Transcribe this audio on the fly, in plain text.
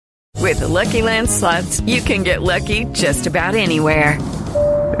With the Lucky Land Slots, you can get lucky just about anywhere.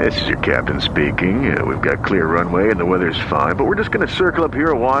 This is your captain speaking. We've got clear runway and the weather's fine, but we're just going to circle up here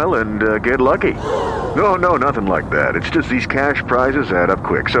a while and get lucky. No, nothing like that. It's just these cash prizes add up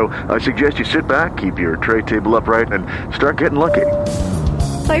quick. So I suggest you sit back, keep your tray table upright, and start getting lucky.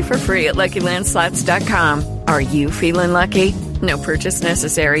 Play for free at LuckyLandSlots.com. Are you feeling lucky? No purchase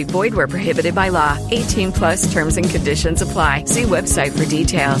necessary. Void where prohibited by law. 18 plus terms and conditions apply. See website for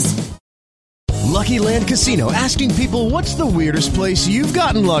details. Lucky Land Casino, asking people, what's the weirdest place you've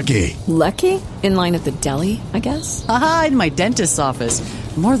gotten lucky? Lucky? In line at the deli, I guess? Aha, in my dentist's office.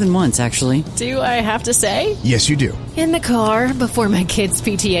 More than once, actually. Do I have to say? Yes, you do. In the car before my kids'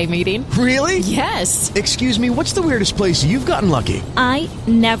 PTA meeting. Really? Yes. Excuse me, what's the weirdest place you've gotten lucky? I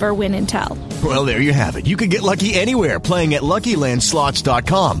never win and tell. Well, there you have it. You can get lucky anywhere, playing at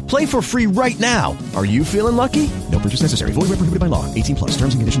LuckyLandSlots.com. Play for free right now. Are you feeling lucky? No purchase necessary. Void where prohibited by law. 18 plus.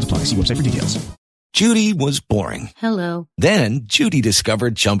 Terms and conditions apply. See website for details. Judy was boring. Hello. Then Judy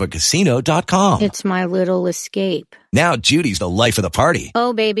discovered ChumbaCasino.com. It's my little escape. Now Judy's the life of the party.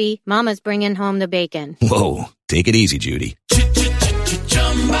 Oh, baby, mama's bringing home the bacon. Whoa, take it easy, Judy.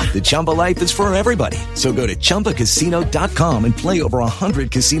 The Chumba life is for everybody. So go to ChumbaCasino.com and play over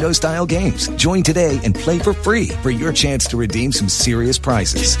 100 casino-style games. Join today and play for free for your chance to redeem some serious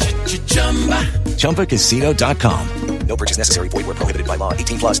prizes. ChumbaCasino.com. No purchase necessary. Void where prohibited by law.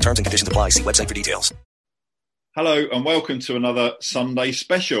 18 plus terms and conditions apply. See website for details. Hello and welcome to another Sunday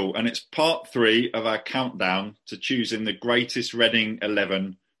special. And it's part 3 of our countdown to choosing the greatest Reading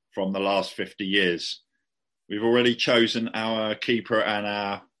 11 from the last 50 years. We've already chosen our keeper and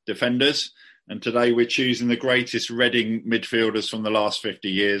our defenders. And today we're choosing the greatest Reading midfielders from the last 50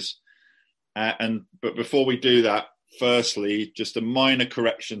 years. But before we do that, firstly, just a minor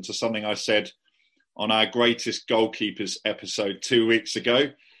correction to something I said on our greatest goalkeepers episode 2 weeks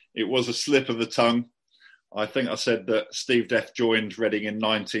ago. It was a slip of the tongue. I think I said that Steve Death joined Reading in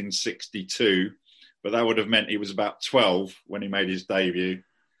 1962, but that would have meant he was about 12 when he made his debut.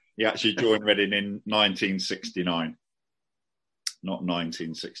 He actually joined Reading in 1969, not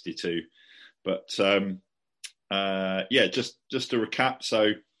 1962. But just to recap.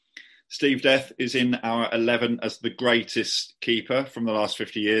 So Steve Death is in our 11 as the greatest keeper from the last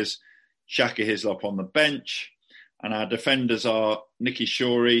 50 years. Shaka Hislop on the bench. And our defenders are Nicky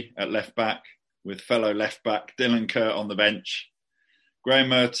Shorey at left back with fellow left back Dylan Kerr on the bench. Graham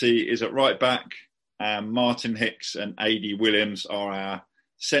Murty is at right back. And Martin Hicks and A.D. Williams are our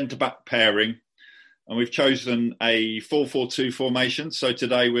centre-back pairing. And we've chosen a 4-4-2 formation. So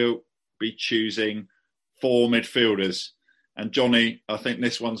today we'll be choosing 4 midfielders. And Johnny, I think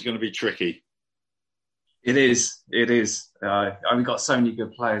this one's going to be tricky. It is. We've got so many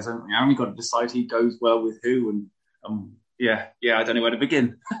good players, haven't we? And we've got to decide who goes well with who. And I don't know where to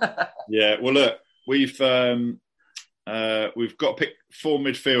begin. Yeah, well, look, we've got to pick 4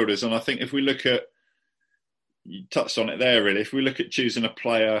 midfielders. And I think if we look at, you touched on it there, really. If we look at choosing a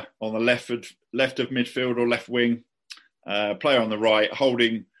player on the left of midfield or left wing, player on the right,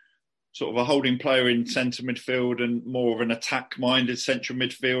 holding player in centre midfield and more of an attack-minded central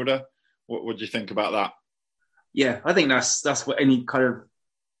midfielder. What do you think about that? Yeah, I think that's what any kind of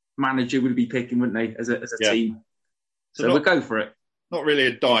manager would be picking, wouldn't they, as a team? So we'll go for it. Not really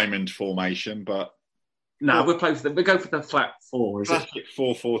a diamond formation, but no, we'll go for the flat 4. Classic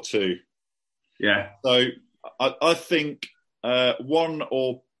 4-4-2. Yeah. So I think 1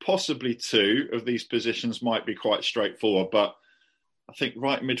 or possibly 2 of these positions might be quite straightforward, but I think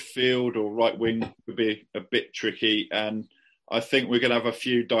right midfield or right wing would be a bit tricky, and I think we're going to have a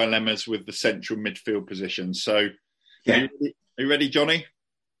few dilemmas with the central midfield position. So, yeah. Are you ready, Johnny?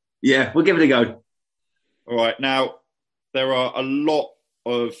 Yeah, we'll give it a go. All right. Now, there are a lot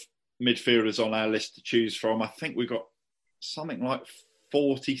of midfielders on our list to choose from. I think we've got something like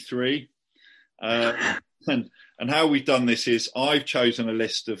 43. And how we've done this is I've chosen a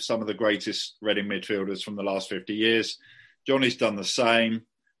list of some of the greatest Reading midfielders from the last 50 years. Johnny's done the same.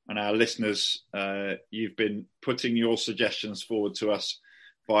 And our listeners, you've been putting your suggestions forward to us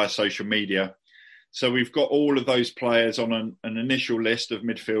via social media. So we've got all of those players on an initial list of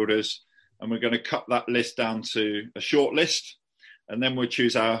midfielders, and we're going to cut that list down to a short list. And then we'll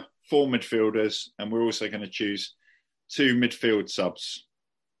choose our 4 midfielders, and we're also going to choose 2 midfield subs.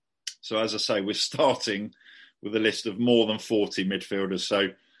 So as I say, we're starting with a list of more than 40 midfielders. So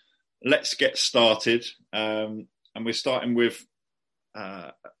let's get started. And we're starting with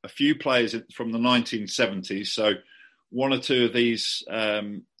a few players from the 1970s. So 1 or 2 of these,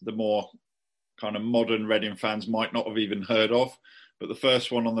 the more kind of modern Reading fans might not have even heard of. But the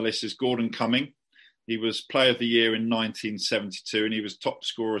first one on the list is Gordon Cumming. He was Player of the Year in 1972, and he was top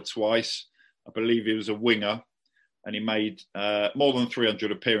scorer twice. I believe he was a winger, and he made more than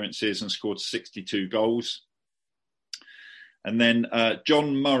 300 appearances and scored 62 goals. And then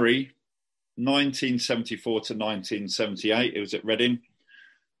John Murray, 1974 to 1978. It was at Reading.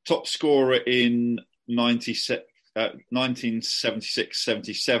 Top scorer in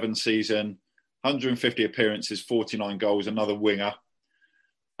 1976-77 season. 150 appearances, 49 goals. Another winger.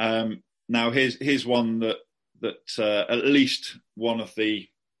 Now here's one that at least one of the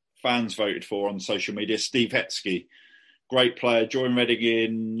fans voted for on social media. Steve Hetsky, great player. Joined Reading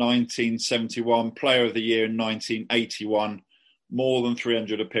in 1971. Player of the Year in 1981. More than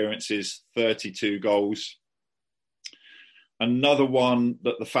 300 appearances, 32 goals. Another one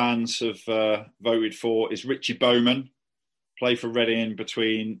that the fans have voted for is Richie Bowman. Played for Reading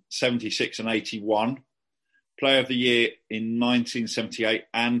between 76 and 81. Player of the Year in 1978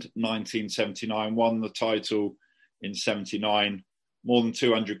 and 1979. Won the title in 79. More than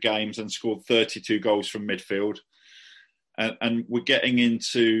 200 games and scored 32 goals from midfield. And we're getting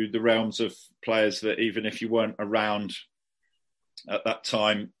into the realms of players that even if you weren't around at that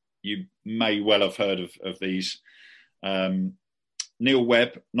time, you may well have heard of these. Neil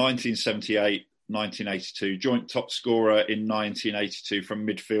Webb, 1978, 1982, joint top scorer in 1982 from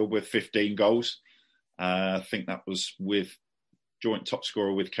midfield with 15 goals. I think that was with joint top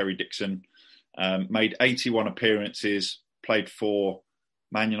scorer with Kerry Dixon. Made 81 appearances, played for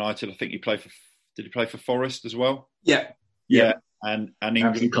Man United. I think did he play for Forest as well? Yeah. And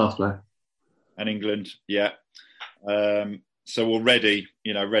England. Class player. And England, yeah. So already,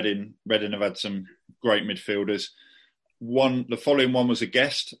 Reading have had some great midfielders. The following one was a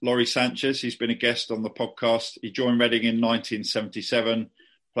guest, Laurie Sanchez. He's been a guest on the podcast. He joined Reading in 1977,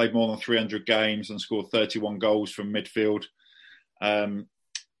 played more than 300 games and scored 31 goals from midfield.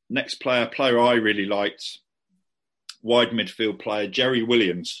 Next player I really liked, wide midfield player, Jerry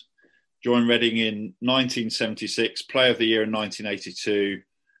Williams. Joined Reading in 1976, Player of the Year in 1982,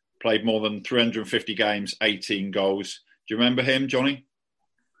 played more than 350 games, 18 goals. Do you remember him, Johnny?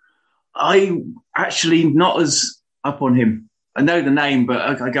 I actually not as up on him. I know the name, but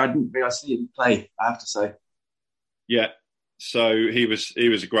I didn't really see him play, I have to say. Yeah, so he was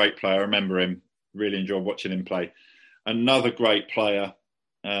a great player. I remember him. Really enjoyed watching him play. Another great player,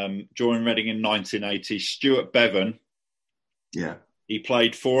 joined Reading in 1980, Stuart Bevan. Yeah. He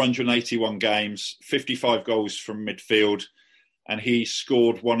played 481 games, 55 goals from midfield, and he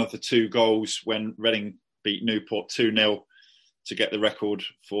scored one of the 2 goals when Reading beat Newport 2-0 to get the record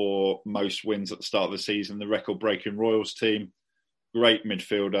for most wins at the start of the season, the record-breaking Royals team. Great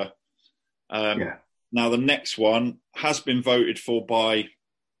midfielder. Now, the next one has been voted for by,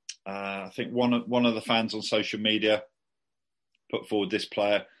 I think, one of the fans on social media put forward this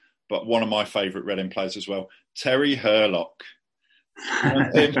player, but one of my favourite Reading players as well, Terry Hurlock.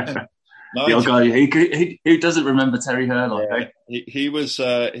 The old guy, who doesn't remember Terry Hurlock? Yeah. He was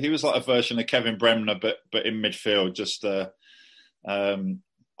like a version of Kevin Bremner, but in midfield. Just I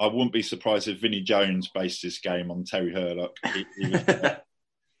wouldn't be surprised if Vinnie Jones based his game on Terry Hurlock.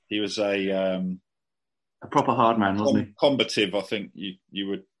 He was a proper hard man, wasn't he? Combative, I think you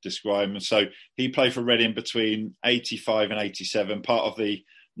would describe him. So he played for Reading between 85 and 87, part of the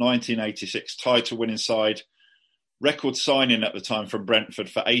 1986 title-winning side. Record signing at the time from Brentford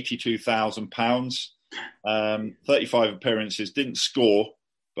for £82,000. 35 appearances, didn't score,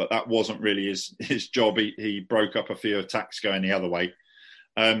 but that wasn't really his job. He broke up a few attacks going the other way.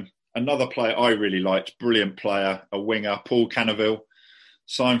 Another player I really liked, brilliant player, a winger, Paul Cannaville,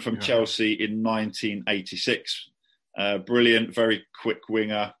 signed from Chelsea in 1986. Brilliant, very quick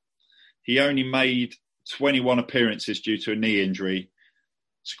winger. He only made 21 appearances due to a knee injury,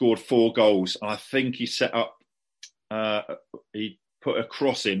 scored 4 goals, and I think he set up he put a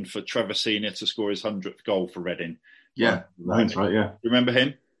cross in for Trevor Senior to score his 100th goal for Reading. Yeah, that's right, yeah. You remember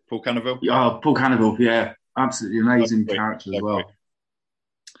him, Paul Cannaville? Yeah, Paul Cannaville, yeah. Absolutely amazing character as well.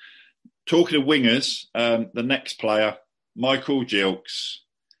 Talking of wingers, the next player, Michael Gilks,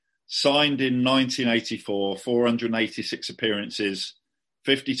 signed in 1984, 486 appearances,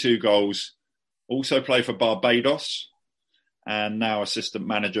 52 goals, also played for Barbados, and now assistant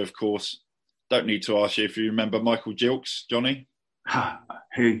manager, of course. Don't need to ask you if you remember Michael Gilks, Johnny.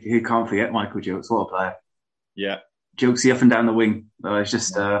 Who can't forget Michael Gilks? What a player. Yeah. Gilksy up and down the wing. It's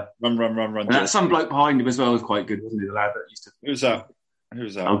just... run. And that some bloke behind him as well was quite good, wasn't he? The lad that used to... Who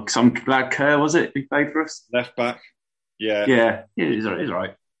was that? Oh, some lad Kerr, was it? Who played for us? Left back. Yeah. Yeah, he's all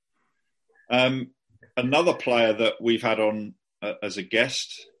right. Another player that we've had on as a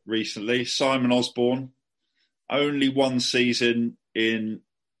guest recently, Simon Osborne. Only one season in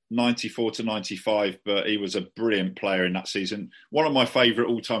 94 to 95, but he was a brilliant player in that season. One of my favourite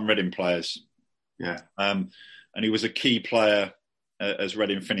all-time Reading players. Yeah. And he was a key player as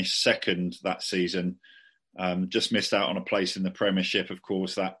Reading finished second that season. Just missed out on a place in the Premiership, of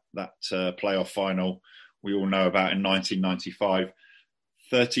course, that playoff final we all know about in 1995.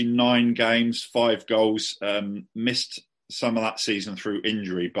 39 games, 5 goals. Missed some of that season through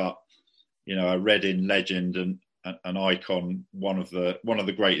injury, but a Reading legend and an icon, one of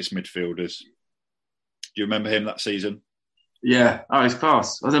the greatest midfielders. Do you remember him that season? Yeah, it's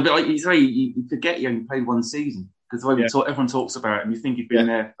class. I was a bit like you say, you forget he only played one season because the way everyone talks about it, and you think he'd been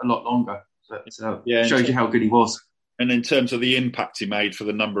there a lot longer. So it shows you how good he was. And in terms of the impact he made for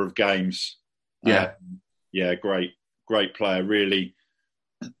the number of games, great player. Really,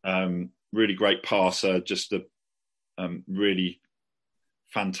 really great passer. Just a really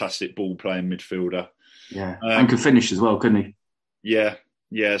fantastic ball playing midfielder. Yeah, and could finish as well, couldn't he?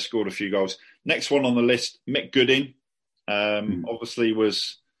 Yeah, scored a few goals. Next one on the list, Mick Gooding. Obviously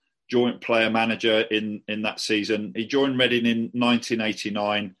was joint player manager in that season. He joined Reading in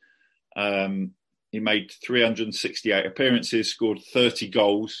 1989. He made 368 appearances, scored 30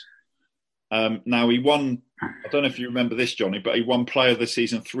 goals. Now he won, I don't know if you remember this, Johnny, but he won Player of the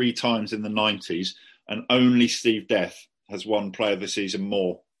Season 3 times in the 90s, and only Steve Death has won Player of the Season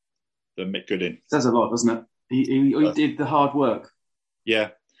more than Mick Gooding. Says a lot, doesn't it? He did the hard work. Yeah.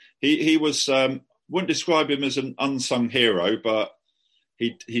 He was, wouldn't describe him as an unsung hero, but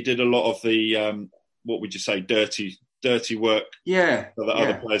he did a lot of the, what would you say, dirty work so that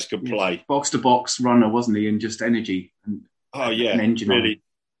other players could play. Box-to-box runner, wasn't he? And just energy. And engine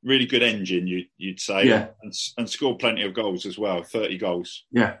really good engine, you'd say. Yeah. And scored plenty of goals as well, 30 goals.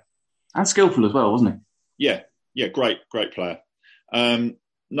 Yeah. And skillful as well, wasn't he? Yeah, great player.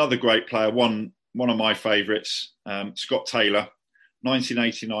 Another great player, one of my favourites, Scott Taylor,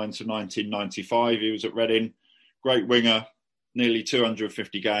 1989 to 1995. He was at Reading. Great winger, nearly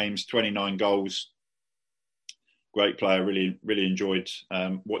 250 games, 29 goals. Great player, really, really enjoyed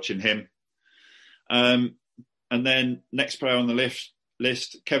watching him. And then next player on the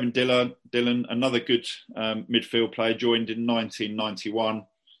list, Kevin Dillon, another good midfield player, joined in 1991,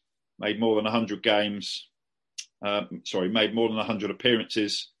 made more than 100 games. Made more than 100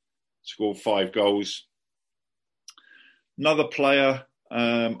 appearances, scored 5 goals. Another player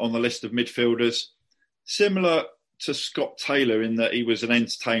on the list of midfielders, similar to Scott Taylor in that he was an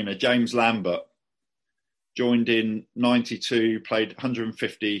entertainer, James Lambert, joined in 92, played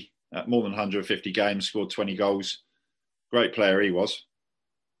more than 150 games, scored 20 goals. Great player he was.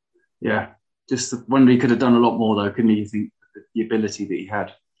 Yeah, just wonder he could have done a lot more though, couldn't he? You think the ability that he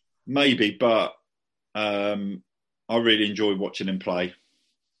had? Maybe, but I really enjoyed watching him play.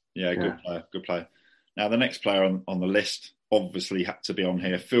 Yeah, good player. Now, the next player on the list obviously had to be on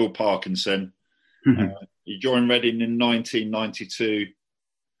here, Phil Parkinson. He joined Reading in 1992,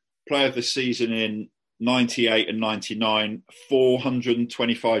 player of the season in 98 and 99,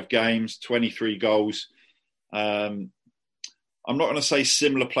 425 games, 23 goals. I'm not going to say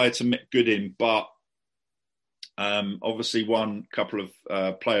similar player to Mick Gooding, but obviously won a couple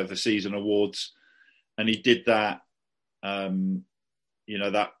of player of the season awards. And he did that, that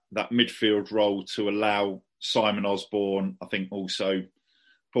midfield role to allow Simon Osborne. I think also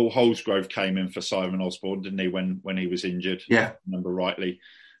Paul Holsgrove came in for Simon Osborne, didn't he, when he was injured? Yeah. If I remember rightly.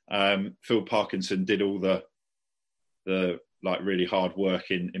 Phil Parkinson did all the really hard work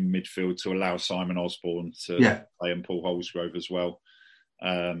in midfield to allow Simon Osborne to play, and Paul Holsgrove as well.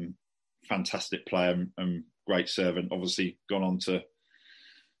 Fantastic player and great servant. Obviously gone on to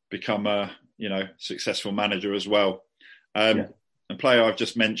become a successful manager as well. A player I've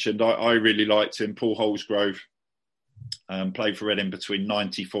just mentioned, I really liked him, Paul Holsgrove. Played for Reading between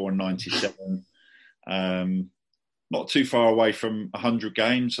 94 and 97. Not too far away from 100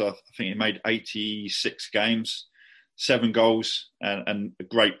 games. I think he made 86 games, 7 goals, and a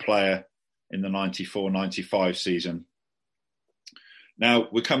great player in the 94-95 season. Now,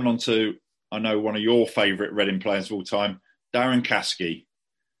 we're coming on to, I know, one of your favourite Reading players of all time, Darren Caskey.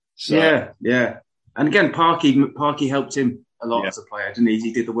 So, yeah. And again, Parky helped him a lot as a player, didn't he?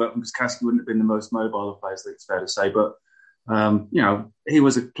 He did the work because Caskey wouldn't have been the most mobile of players, I think it's fair to say. But, he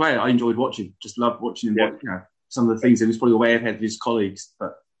was a player I enjoyed watching. Just loved watching him. Yeah. Some of the things, he was probably way ahead of his colleagues,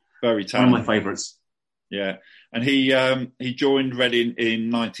 but very talented. One of my favourites. Yeah. And he joined Reading in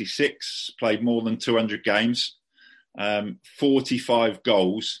 96, played more than 200 games, 45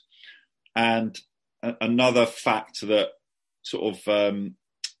 goals. And another fact that sort of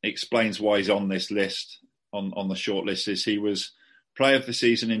explains why he's on this list, on the short list, is he was player of the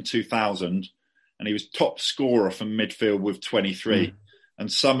season in 2000, and he was top scorer from midfield with 23.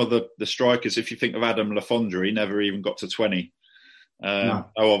 And some of the strikers, if you think of Adam Lafondra, he never even got to 20. No.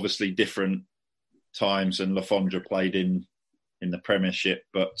 Obviously different times, and Lafondra played in the Premiership.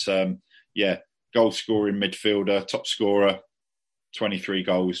 But goal scoring midfielder, top scorer, 23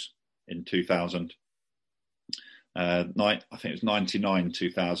 goals in 2000. I think it was 99,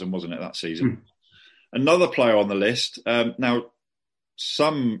 2000, wasn't it, that season? Another player on the list. Now,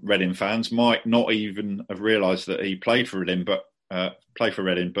 some Reading fans might not even have realised that he played for Reading, but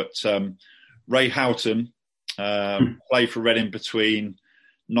Ray Houghton played for Reading between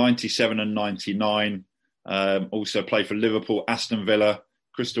 97 and 99. Also played for Liverpool, Aston Villa,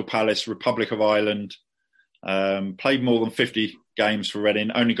 Crystal Palace, Republic of Ireland. Played more than 50 games for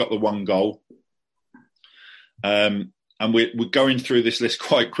Reading, only got the one goal. And we're going through this list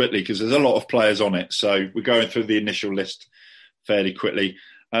quite quickly because there's a lot of players on it. So we're going through the initial list fairly quickly.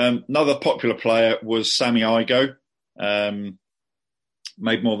 Another popular player was Sammy Igoe.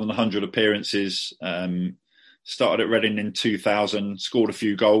 Made more than 100 appearances. Started at Reading in 2000, scored a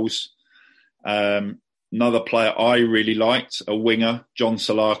few goals. Another player I really liked, a winger, John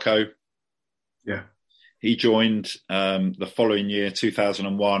Solarco. Yeah. He joined the following year,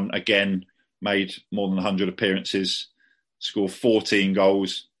 2001, again, made more than 100 appearances, scored 14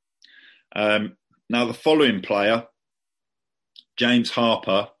 goals. Now, the following player, James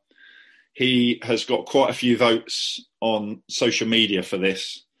Harper, he has got quite a few votes on social media for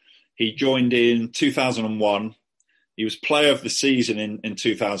this. He joined in 2001. He was player of the season in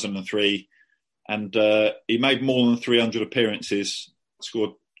 2003. And he made more than 300 appearances,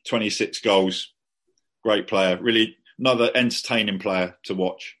 scored 26 goals. Great player. Really another entertaining player to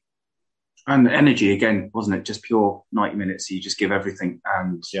watch. And energy again, wasn't it? Just pure 90 minutes. You just give everything.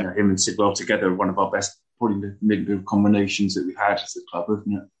 And you know, him and Sidwell together are one of our best, probably the midfield combinations that we've had as a club,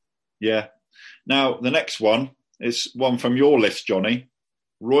 isn't it? Yeah. Now, the next one is one from your list, Johnny.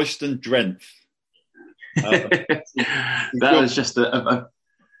 Royston Drenth. That was just put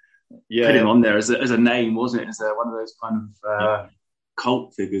him on there as a name, wasn't it? As one of those kind of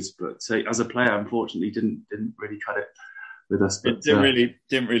cult figures. But as a player, unfortunately, didn't really cut it with us. But, it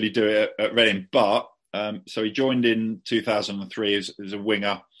didn't really do it at Reading. But so he joined in 2003 as a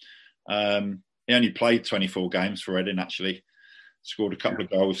winger. He only played 24 games for Reading, actually. Scored a couple of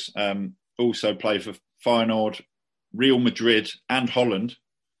goals. Also played for Feyenoord, Real Madrid and Holland.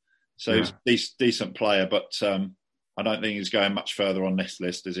 So he's a decent player, but I don't think he's going much further on this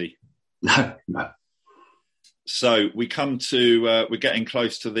list, is he? No. So we come to, we're getting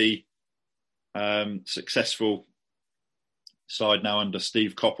close to the successful side now under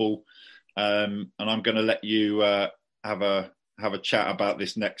Steve Coppell. And I'm going to let you have a chat about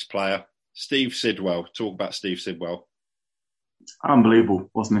this next player. Steve Sidwell. Talk about Steve Sidwell.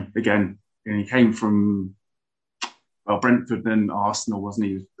 Unbelievable, wasn't he? Again, he came from Brentford and Arsenal, wasn't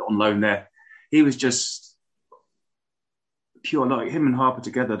he? He was on loan there. He was just pure, like him and Harper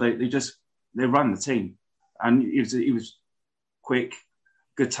together. They run the team, and he was quick,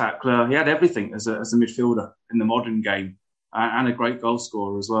 good tackler. He had everything as a midfielder in the modern game, and a great goal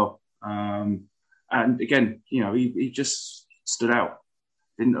scorer as well. And again, you know, he just stood out.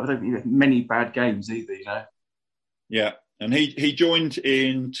 I don't think he had many bad games either, you know. Yeah. And he joined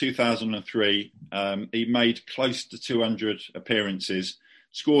in 2003. He made close to 200 appearances,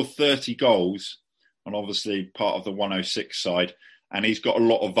 scored 30 goals, and obviously part of the 106 side. And he's got a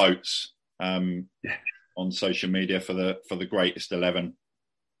lot of votes on social media for the greatest 11.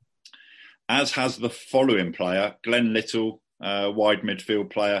 As has the following player, Glenn Little, wide midfield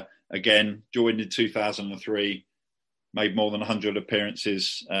player. Again, joined in 2003, made more than 100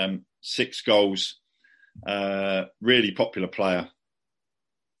 appearances, 6 goals. Really popular player.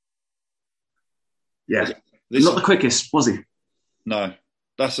 Yeah. Not the quickest, was he? No.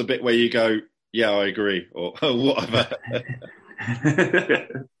 That's a bit where you go, yeah, I agree, or whatever.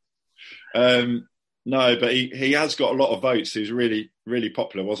 No, but he has got a lot of votes. He was really, really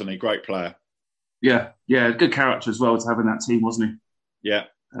popular, wasn't he? Great player. Yeah. Good character as well to have in that team, wasn't he? Yeah.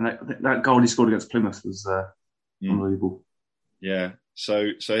 And that goal he scored against Plymouth was unbelievable. Yeah.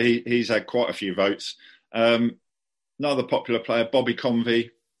 So he's had quite a few votes. Another popular player, Bobby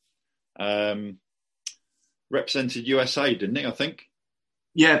Convey, represented USA, didn't he, I think?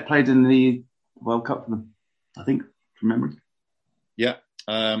 Yeah, played in the World Cup for them, I think, from memory. Yeah.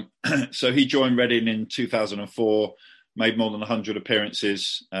 So he joined Reading in 2004, made more than 100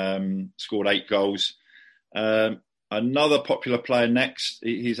 appearances, scored 8 goals. Another popular player next,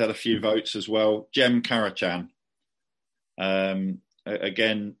 he's had a few votes as well, Jem Karachan.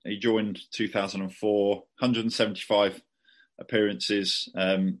 Again, he joined 2004, 175 appearances.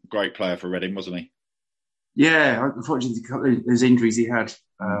 Great player for Reading, wasn't he? Yeah, unfortunately, his injuries he had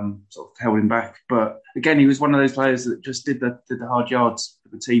sort of held him back. But again, he was one of those players that just did the hard yards for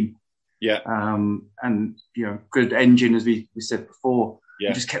the team. Yeah. And good engine, as we said before. Yeah.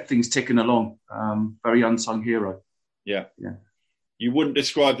 He just kept things ticking along. Very unsung hero. Yeah. Yeah. You wouldn't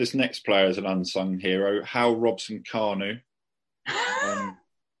describe this next player as an unsung hero. Hal Robson-Kanu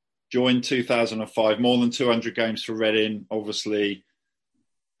joined 2005, more than 200 games for Reading. Obviously,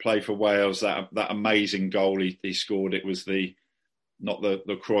 played for Wales. That amazing goal he scored. It was not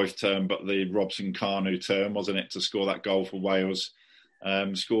the Cruyff term, but the Robson-Kanu term, wasn't it, to score that goal for Wales?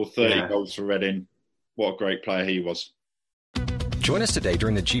 Scored 30 goals for Reading. What a great player he was. Join us today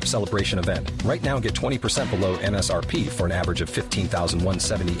during the Jeep Celebration event. Right now, get 20% below MSRP for an average of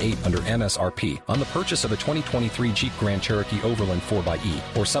 $15,178 under MSRP on the purchase of a 2023 Jeep Grand Cherokee Overland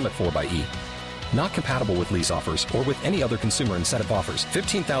 4xE or Summit 4xE. Not compatible with lease offers or with any other consumer incentive offers.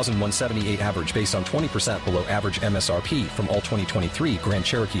 $15,178 average based on 20% below average MSRP from all 2023 Grand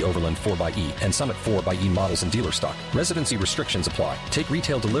Cherokee Overland 4xE and Summit 4xE models in dealer stock. Residency restrictions apply. Take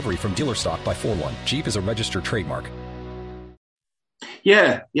retail delivery from dealer stock by 4/1. Jeep is a registered trademark.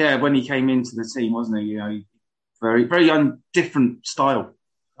 Yeah. When he came into the team, wasn't he? Very, very different style.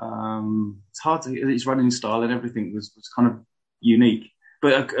 It's hard to his running style and everything was kind of unique,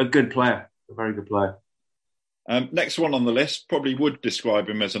 but a good player. A very good player. Next one on the list, probably would describe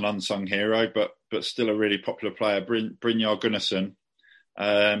him as an unsung hero, but still a really popular player, Brynjar Gunnarsson.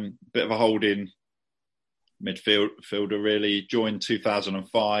 Bit of a holding midfielder, really. Joined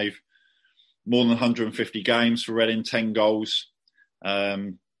 2005. More than 150 games for Reading, 10 goals.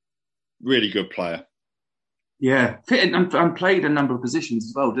 Really good player. Yeah, and played a number of positions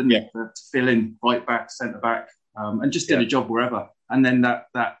as well, didn't he? To fill in right back, centre back, and just did a job wherever. And then that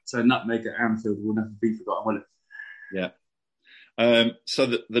nutmeg at Anfield will never be forgotten, will it? Yeah. So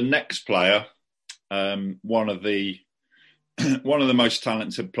the next player, one of the most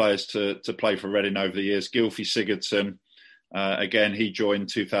talented players to play for Reading over the years, Gylfi Sigurdsson. Again, he joined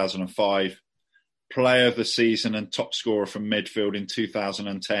 2005. Player of the season and top scorer from midfield in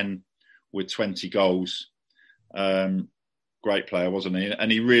 2010 with 20 goals. Great player, wasn't he? And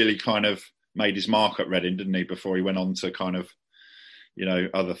he really kind of made his mark at Reading, didn't he, before he went on to kind of,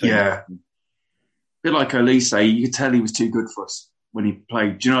 other things. Yeah. A bit like Elise, you could tell he was too good for us when he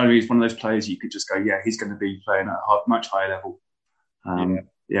played. Do you know what I mean? He's one of those players you could just go, yeah, he's going to be playing at a much higher level.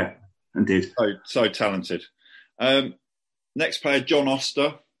 Yeah, and did. So talented. Next player, John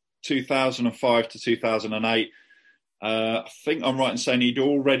Oster, 2005 to 2008. I think I'm right in saying he'd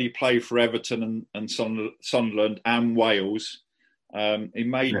already played for Everton and Sunderland and Wales. He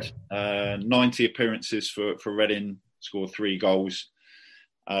made 90 appearances for Reading, scored 3 goals.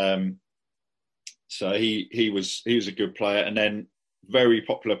 So he was a good player. And then very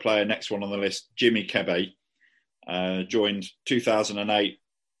popular player, next one on the list, Jimmy Kebe, joined 2008,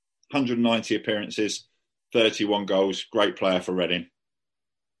 190 appearances, 31 goals. Great player for Reading.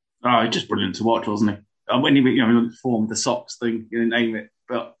 Oh, just brilliant to watch, wasn't he? And when he formed the socks thing, you didn't name it,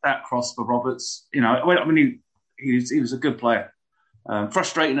 but that cross for Roberts, he was a good player.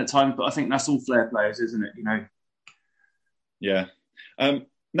 Frustrating at times, but I think that's all flair players, isn't it? Yeah.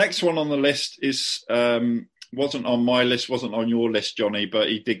 Next one on the list is wasn't on my list, wasn't on your list, Johnny, but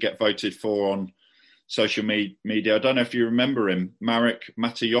he did get voted for on social media. I don't know if you remember him, Marek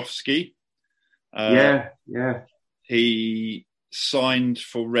Matyjowski. Yeah. He signed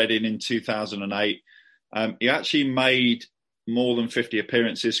for Reading in 2008. He actually made more than 50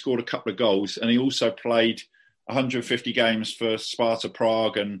 appearances, scored a couple of goals, and he also played 150 games for Sparta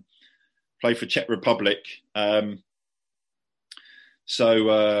Prague and played for Czech Republic.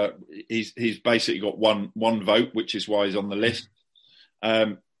 So he's basically got one vote, which is why he's on the list.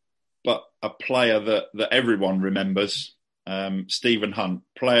 But a player that everyone remembers, Stephen Hunt,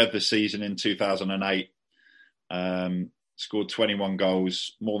 player of the season in 2008, scored 21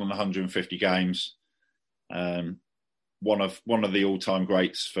 goals, more than 150 games. One of the all-time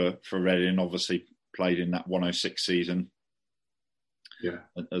greats for Reading, obviously played in that 106 season. Yeah,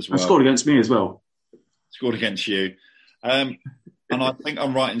 as well. And scored against me as well. Scored against you. And I think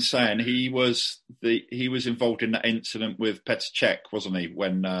I'm right in saying he was involved in that incident with Petr Cech, wasn't he?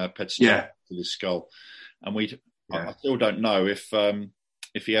 When Petr Cech hit his skull, and I still don't know if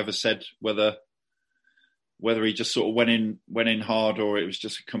he ever said whether he just sort of went in hard or it was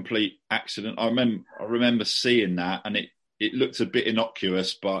just a complete accident. I remember seeing that, and it looked a bit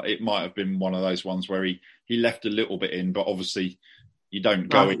innocuous, but it might have been one of those ones where he left a little bit in, but obviously you don't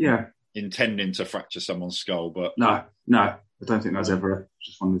go in intending to fracture someone's skull. But no. I don't think that's ever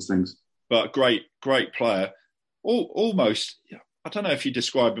just one of those things. But great player. Almost, I don't know if you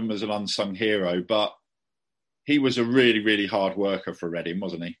describe him as an unsung hero, but he was a really, really hard worker for Reading,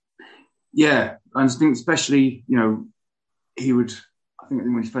 wasn't he? Yeah, and I think especially, he would, I think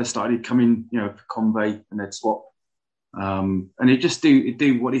when he first started, he'd come in, for Convey and they'd swap. And he'd just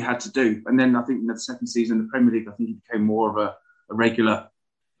do what he had to do. And then I think in the second season in the Premier League, I think he became more of a regular.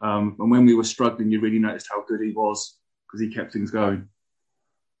 And when we were struggling, you really noticed how good he was because he kept things going.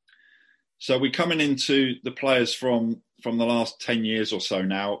 So we're coming into the players from the last 10 years or so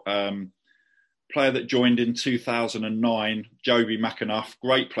now. Player that joined in 2009, Joby McAnuff,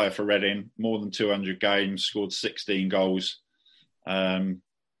 great player for Reading, more than 200 games, scored 16 goals.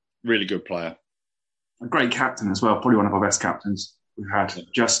 Really good player. A great captain as well, probably one of our best captains we've had.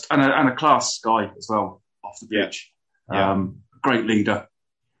 And a class guy as well off the pitch. Yeah. Great leader.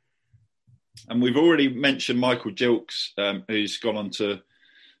 And we've already mentioned Michael Gilks, who's gone on to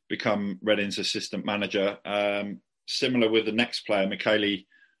become Reading's assistant manager. Similar with the next player, Michaeli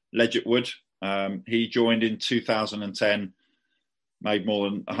Ledgetwood. He joined in 2010, made more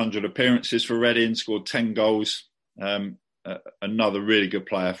than 100 appearances for Reading, scored 10 goals. Another really good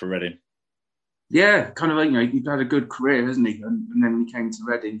player for Reading. Yeah, kind of, he's had a good career, hasn't he? And then when he came to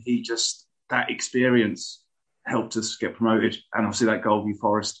Reading, that experience helped us get promoted. And obviously that goal v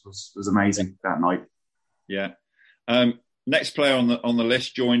Forest was amazing that night. Yeah. Next player on the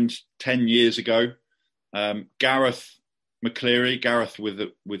list joined 10 years ago, Gareth McCleary. Gareth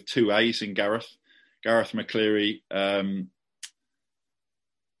with two A's in Gareth. Gareth McCleary.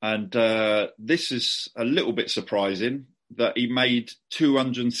 And this is a little bit surprising that he made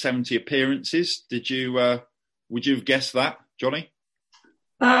 270 appearances. Would you have guessed that, Johnny?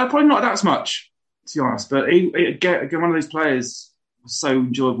 Probably not that much, to be honest. But again, one of those players was so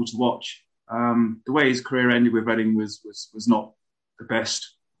enjoyable to watch. The way his career ended with Reading was not the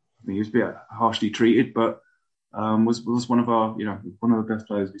best. I think he was a bit harshly treated, but was one of the best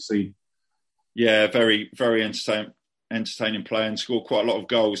players we've seen. Yeah, very, very entertaining player and scored quite a lot of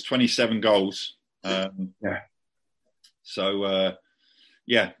goals, 27 goals. Yeah. So, a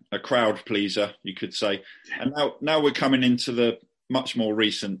crowd pleaser, you could say. And now we're coming into the much more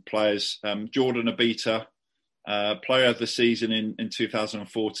recent players. Jordan Abita, player of the season in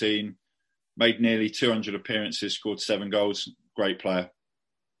 2014, made nearly 200 appearances, scored 7 goals. Great player.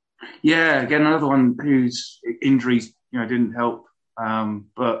 Yeah, again, another one whose injuries, didn't help.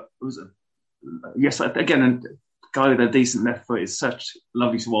 But it was, again, a guy with a decent left foot is such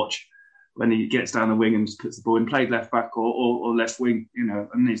lovely to watch when he gets down the wing and just puts the ball in, played left back or left wing,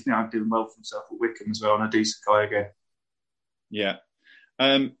 and he's now doing well for himself at Wycombe as well, and a decent guy again. Yeah.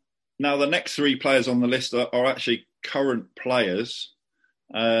 Now, the next 3 players on the list are actually current players.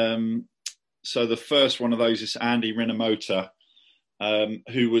 So the first one of those is Andy Rinomota,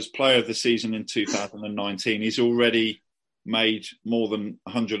 who was player of the season in 2019. He's already made more than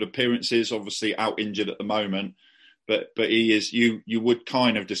 100 appearances, obviously out injured at the moment. But he is, you would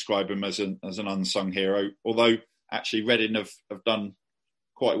kind of describe him as an unsung hero, although actually Reading have done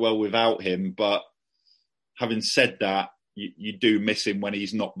quite well without him. But having said that, you do miss him when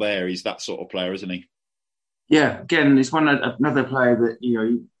he's not there. He's that sort of player, isn't he? Yeah, again, he's another player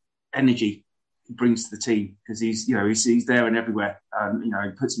that, energy he brings to the team because he's there and everywhere. He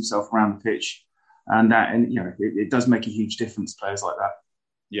puts himself around the pitch it does make a huge difference, players like that.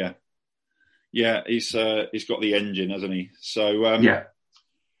 Yeah. Yeah, he's got the engine, hasn't he? So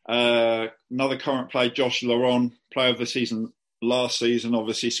another current player, Josh Laron, player of the season last season,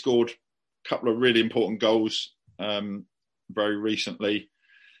 obviously scored a couple of really important goals very recently.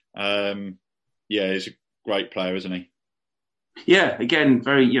 He's a great player, isn't he? Yeah, again,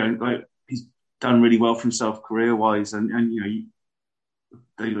 very he's done really well for himself career wise, and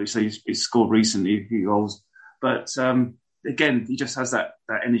they say he's scored recently a few goals, but. Again, he just has that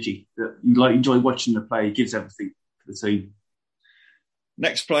energy that you enjoy watching the play. He gives everything for the team.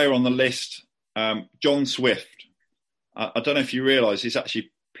 Next player on the list, John Swift. I don't know if you realise he's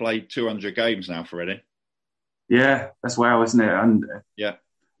actually played 200 games now for Reading. Yeah, that's wow, isn't it? And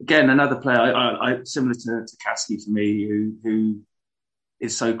again, another player I similar to Kasky for me, who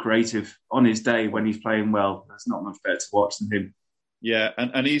is so creative on his day when he's playing well. There's not much better to watch than him. Yeah,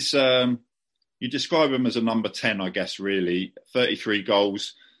 and he's. You describe him as a number 10, I guess, really. 33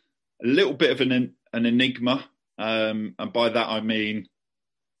 goals, a little bit of an enigma. And by that, I mean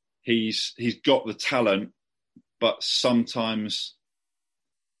he's got the talent, but sometimes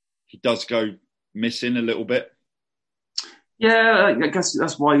he does go missing a little bit. Yeah, I guess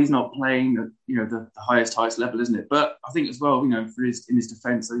that's why he's not playing at the highest level, isn't it? But I think as well, in his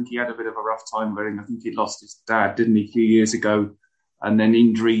defence, I think he had a bit of a rough time with him. I think he lost his dad, didn't he, a few years ago, and then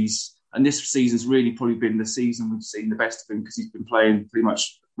injuries. And this season's really probably been the season we've seen the best of him because he's been playing pretty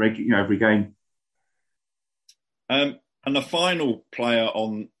much every game. And the final player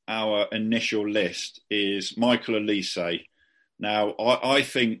on our initial list is Michael Elise. Now, I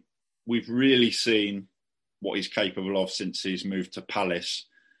think we've really seen what he's capable of since he's moved to Palace.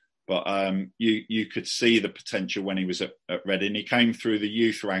 But you could see the potential when he was at Reading. He came through the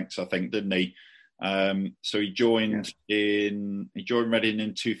youth ranks, I think, didn't he? So he joined Reading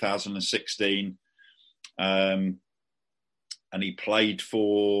in 2016, and he played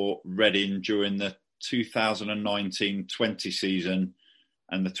for Reading during the 2019-20 season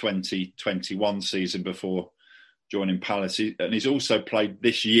and the 2021 season before joining Palace. And he's also played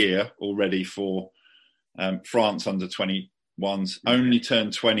this year already for France under 21s. Only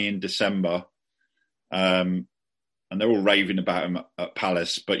turned 20 in December, and they're all raving about him at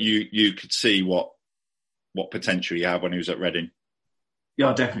Palace. But you could see what potential he had when he was at Reading.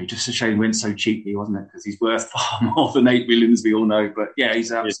 Yeah, definitely. Just a shame he went so cheaply, wasn't it? Because he's worth far more than 8 million, as we all know. But yeah,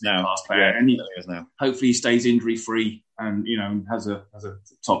 he's an absolute class player, and he is now. Hopefully, he stays injury free and has a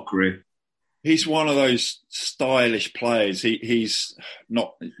top career. He's one of those stylish players. He's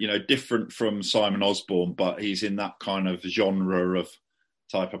not different from Simon Osborne, but he's in that kind of genre of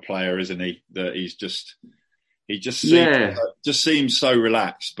type of player, isn't he? That he just seems so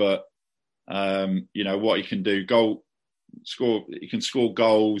relaxed, but what he can do, he can score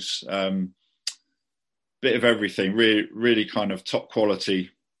goals, bit of everything. Really kind of top quality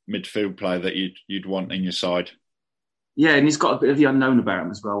midfield player that you'd want in your side. Yeah, and he's got a bit of the unknown about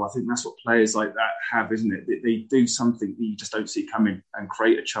him as well. I think that's what players like that have, isn't it? They do something that you just don't see coming and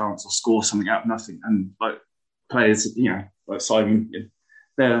create a chance or score something out of nothing. And like players, like Simon,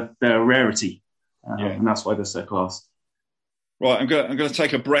 they're a rarity, and that's why they're so class. Right, I'm going to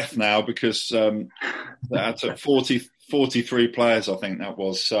take a breath now because that's at 43 players, I think that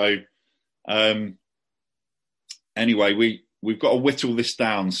was. So anyway, we've got to whittle this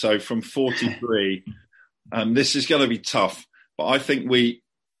down. So from 43, this is going to be tough, but I think we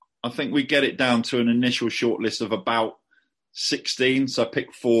get it down to an initial shortlist of about 16. So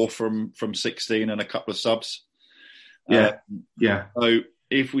pick 4 from 16 and a couple of subs. Yeah. So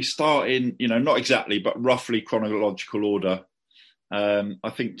if we start in, not exactly, but roughly chronological order. I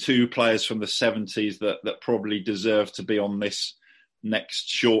think 2 players from the 70s that probably deserve to be on this next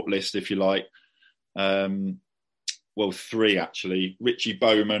shortlist, if you like. 3 actually. Richie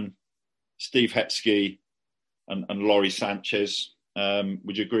Bowman, Steve Hetsky, and Laurie Sanchez.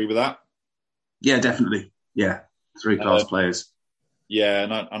 Would you agree with that? Yeah, definitely. Yeah, 3 class players.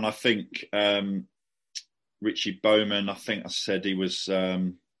 Yeah, and I think Richie Bowman, I think I said he was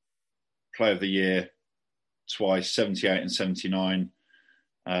Player of the Year twice, 78 and 79.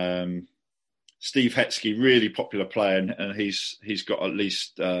 Steve Hetsky, really popular player, and he's got at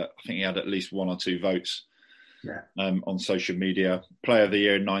least I think he had at least 1 or 2 votes on social media. Player of the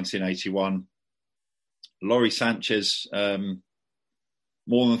Year in 1981. Laurie Sanchez,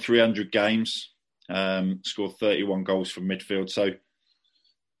 more than 300 games, scored 31 goals from midfield. So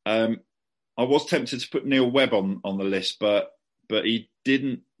I was tempted to put Neil Webb on the list, but he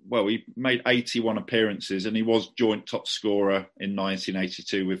didn't. Well, he made 81 appearances and he was joint top scorer in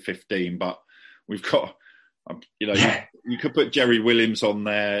 1982 with 15. But we've got, you could put Jerry Williams on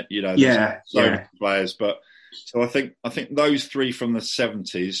there. Many players. But so I think those 3 from the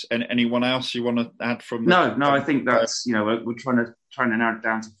 70s. And anyone else you want to add from? No. I think that's we're trying to narrow it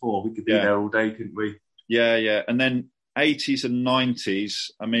down to 4. We could be there all day, couldn't we? Yeah. And then 80s and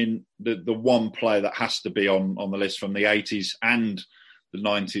 90s. I mean, the one player that has to be on the list from the 80s and the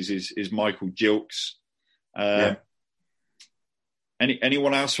 90s is Michael Gilks.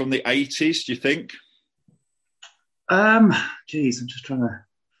 Anyone else from the 80s, do you think? I'm just trying to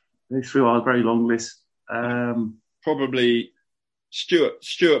go through our very long list. Probably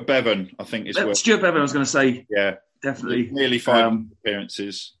Stuart Bevan, I think is worth. Stuart Bevan, I was going to say. Yeah, definitely. Nearly 5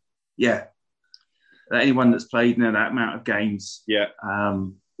 appearances. Yeah. Anyone that's played that amount of games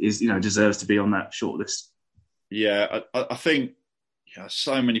is deserves to be on that shortlist. Yeah, I think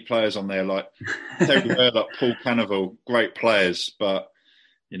so many players on there, like Terry Burlock, Paul Cannavale, great players, but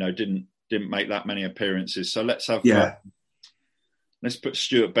didn't make that many appearances. So let's have let's put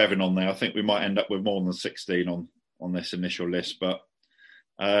Stuart Bevan on there. I think we might end up with more than 16 on this initial list, but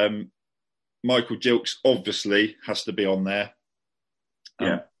Michael Gilks obviously has to be on there.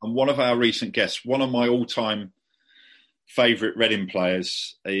 And one of our recent guests, one of my all-time favourite Reading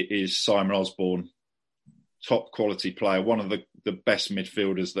players is Simon Osborne. Top quality player, one of the best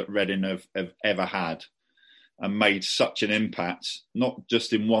midfielders that Reading have ever had, and made such an impact, not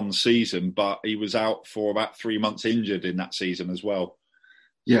just in one season, but he was out for about 3 months injured in that season as well.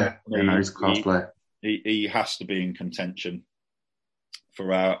 Yeah, he's a class player. He has to be in contention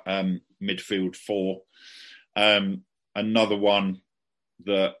for our midfield 4. Another one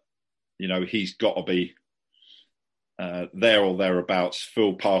that, he's got to be there or thereabouts,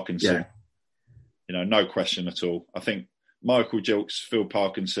 Phil Parkinson. Yeah. No question at all. I think Michael Gilks, Phil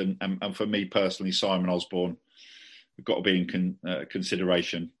Parkinson, and for me personally, Simon Osborne have got to be in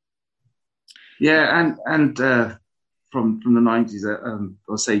consideration. Yeah, and from the 90s,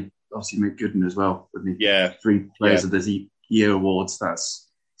 I'll say obviously Mick Gooden as well. With the 3 players of the year awards, that's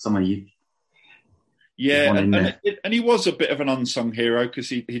someone you. Yeah, and he was a bit of an unsung hero because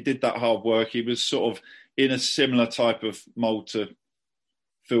he did that hard work. He was sort of in a similar type of mould to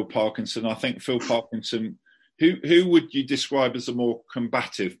Phil Parkinson. I think Phil Parkinson, who would you describe as a more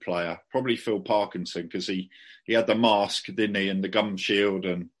combative player? Probably Phil Parkinson, because he had the mask, didn't he, and the gum shield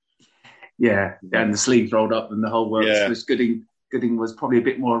and and the sleeves rolled up and the whole works. Yeah. Gooding was probably a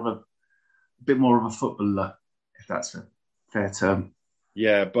bit more of a footballer, if that's a fair term.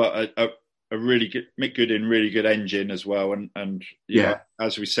 Yeah, but a really good Mick Gooden, really good engine as well, and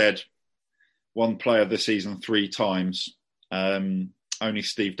as we said, won Player of the Season 3 times. Only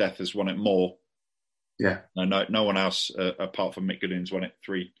Steve Death has won it more. Yeah, no one else apart from Mick Gooden's won it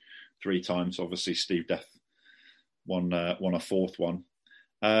three times. Obviously, Steve Death won a 4th one.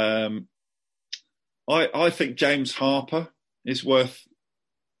 I think James Harper is worth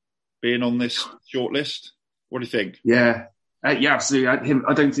being on this shortlist. What do you think? Yeah, absolutely.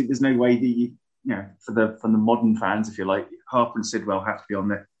 I don't think there's no way that for the modern fans, if you like, Harper and Sidwell have to be on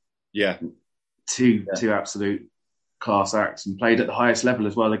there. Yeah, two absolute class acts, and played at the highest level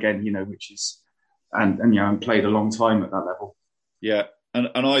as well. Again, which is and played a long time at that level. Yeah, and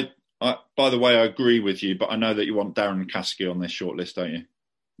I by the way, I agree with you, but I know that you want Darren Caskey on this shortlist, don't you?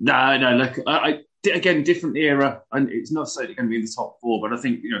 No. Look, again, different era, and it's not certainly going to be in the top 4, but I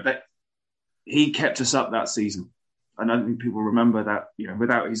think that he kept us up that season. And I don't think people remember that,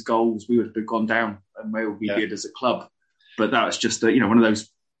 without his goals, we would have gone down and where we did as a club. But that was just, one of those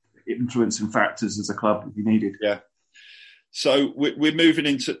influencing factors as a club that we needed. Yeah. So we're moving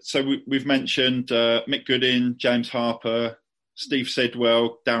into, we've mentioned Mick Gooden, James Harper, Steve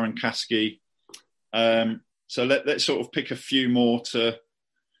Sidwell, Darren Caskey. So let's sort of pick a few more to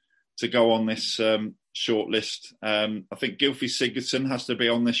go on this short list. I think Gylfi Sigurdsson has to be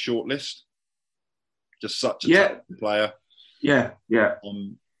on this short list. Just such a talented player. Yeah.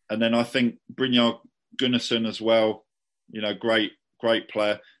 And then I think Brynjar Gunnarsson as well. Great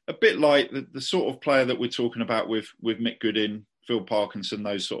player. A bit like the sort of player that we're talking about with Mick Gooden, Phil Parkinson,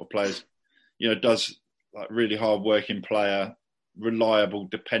 those sort of players. Does like really hard working player, reliable,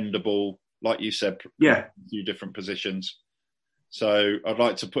 dependable, like you said, a few different positions. So I'd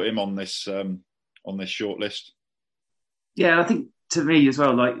like to put him on this short list. Yeah, I think to me as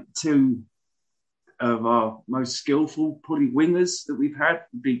well, like 2 of our most skillful probably wingers that we've had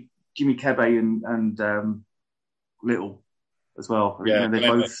would be Jimmy Kebe and Little as well. Yeah,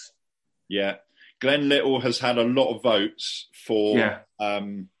 they're both. Yeah, Glenn Little has had a lot of votes for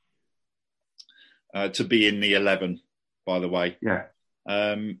to be in the 11. By the way,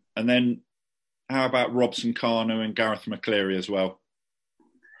 and then how about Robson Kanu and Gareth McCleary as well?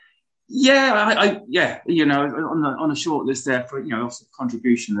 Yeah, on a short list there for also the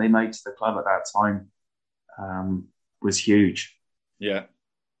contribution they made to the club at that time was huge. Yeah.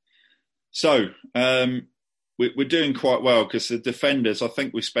 So we're doing quite well because the defenders, I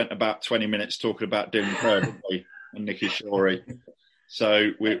think we spent about 20 minutes talking about Dylan Kerr and Nicky Shorey.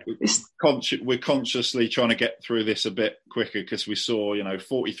 So we're consciously trying to get through this a bit quicker because we saw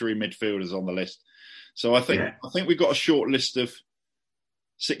 43 midfielders on the list. So I think we've got a short list of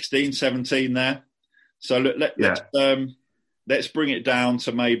 16, 17 there. So let's bring it down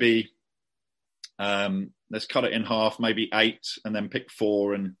to maybe let's cut it in half, maybe 8, and then pick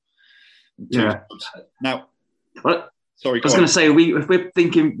 4 and 2. Now, sorry. I was going to say if we're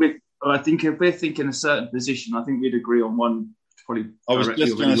thinking a certain position, I think we'd agree on one. I was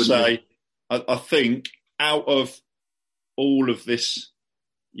just going to say, I think out of all of this,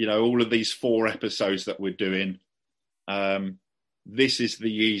 all of these 4 episodes that we're doing, this is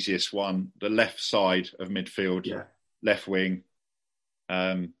the easiest one. The left side of midfield, left wing,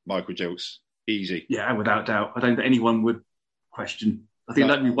 Michael Gilks, easy. Yeah, without doubt. I don't think anyone would question. I think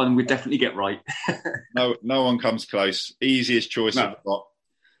that one we'd definitely get right. No one comes close. Easiest choice I've got.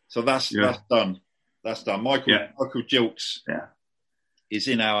 So that's done. That's done. Michael Gilks is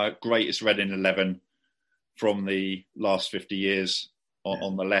in our greatest Reading 11 from the last 50 years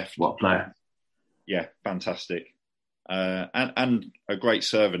on the left. What a player. Yeah, fantastic. And a great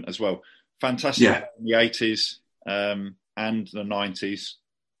servant as well. Fantastic in the 80s and the 90s.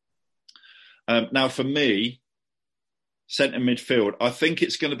 Now, for me, centre midfield, I think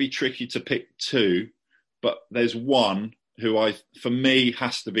it's going to be tricky to pick 2, but there's one who for me,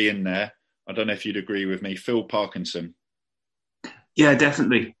 has to be in there. I don't know if you'd agree with me, Phil Parkinson. Yeah,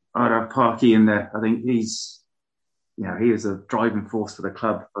 definitely. I'd have Parky in there. I think he is a driving force for the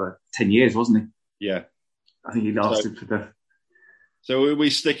club for 10 years, wasn't he? Yeah. I think he lasted for the... So are we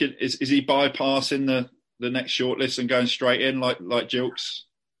sticking... Is he bypassing the next shortlist and going straight in like Gilks?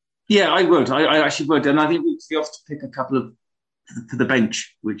 Yeah, I would. I actually would. And I think we have to pick a couple of for the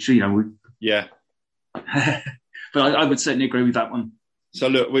bench, which, Yeah. But I would certainly agree with that one. So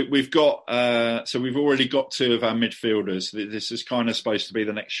look, we've got we've already got two of our midfielders. This is kind of supposed to be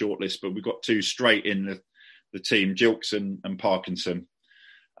the next shortlist, but we've got two straight in the team, Gilks and Parkinson.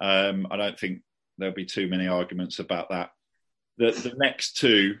 I don't think there'll be too many arguments about that. The next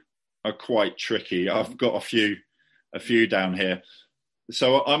two are quite tricky. I've got a few down here.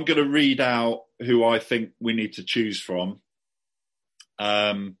 So I'm going to read out who I think we need to choose from.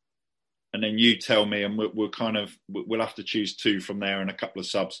 And then you tell me, and we'll have to choose two from there and a couple of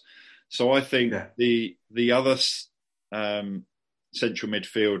subs. So I think the other central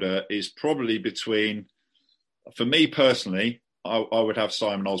midfielder is probably between, for me personally, I would have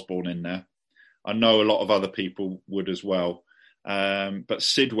Simon Osborne in there. I know a lot of other people would as well. But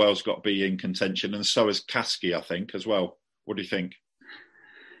Sidwell's got to be in contention, and so is Kasky, I think, as well. What do you think?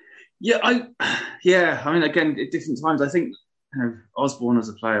 Yeah, I mean, again, at different times, I think Osborne as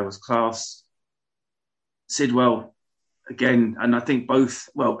a player was class. Sidwell, again, and I think both,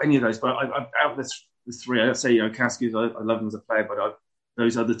 any of those, but out of the three, I'd say, Kasky, I love him as a player, but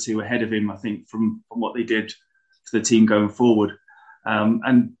those other two ahead of him, I think, from what they did for the team going forward.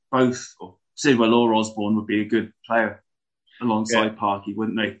 And both Sidwell or Osborne would be a good player alongside Parky,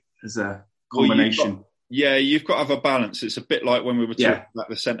 wouldn't they, as a combination? You've got to have a balance. It's a bit like when we were talking about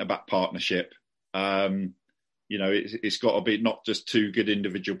the centre-back partnership. It's got to be not just two good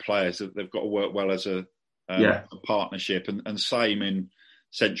individual players. They've got to work well as a partnership, and same in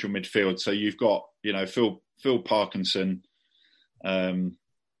central midfield. So you've got, Phil Parkinson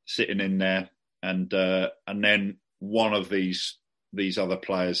sitting in there, and then one of these other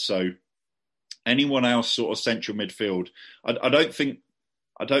players. So anyone else sort of central midfield, I don't think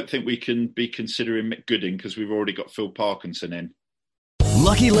we can be considering Mick Gooding because we've already got Phil Parkinson in.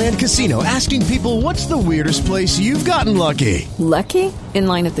 Lucky Land Casino, asking people, what's the weirdest place you've gotten lucky? Lucky? In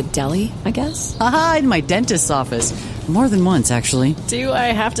line at the deli, I guess? Aha, in my dentist's office. More than once, actually. Do I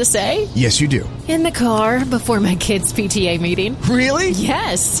have to say? Yes, you do. In the car before my kids' PTA meeting. Really?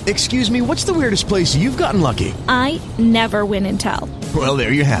 Yes. Excuse me, what's the weirdest place you've gotten lucky? I never win and tell. Well,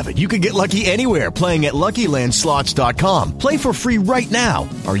 there you have it. You can get lucky anywhere, playing at LuckyLandSlots.com. Play for free right now.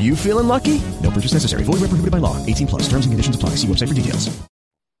 Are you feeling lucky? No purchase necessary. Void where prohibited by law. 18+. Terms and conditions apply. See website for details.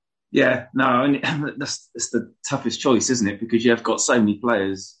 Yeah, no, and that's the toughest choice, isn't it? Because you have got so many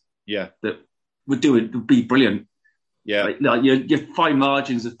players that would be brilliant. Yeah. Like your fine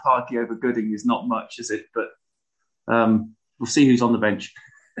margins of Parky over Gooding is not much, is it? But we'll see who's on the bench.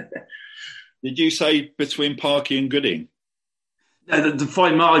 Did you say between Parky and Gooding? No, the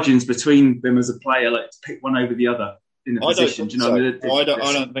fine margins between them as a player, like to pick one over the other in the position. Do you know? I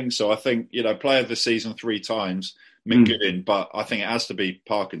don't think so. I think, player of the season 3 times, Mick Gooding, but I think it has to be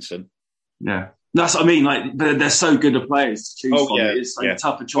Parkinson. Yeah. That's what I mean. Like, they're so good at players to choose from. Yeah, it's like a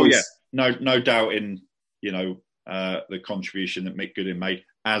tougher choice. No doubt in, the contribution that Mick Gooding made,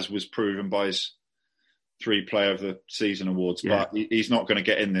 as was proven by his 3 Player of the Season awards. Yeah. But he's not going to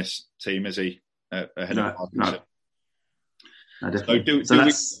get in this team, is he? Ahead of Parkinson. No. So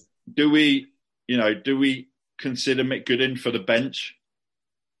do we consider Mick Gooding for the bench?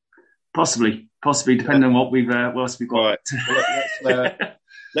 Possibly, depending on what else we've got. Right.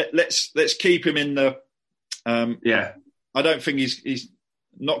 Let's keep him in the. I don't think he's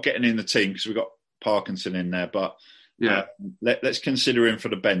not getting in the team because we've got Parkinson in there, but let's consider him for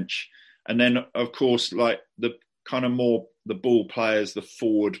the bench. And then, of course, like the kind of more the ball players, the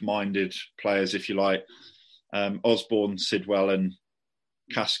forward-minded players, if you like, Osborne, Sidwell, and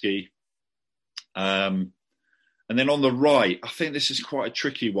Kasky. And then on the right, I think this is quite a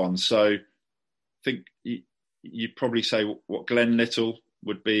tricky one. So I think you'd probably say what Glenn Little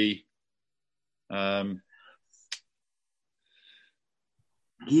would be.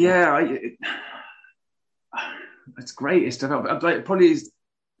 It's great. It's developed. It probably is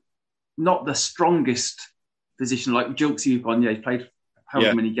not the strongest position like Jilks you've gone. Yeah, he's played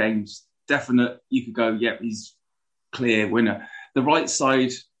however many games. Definite. You could go, he's clear winner. The right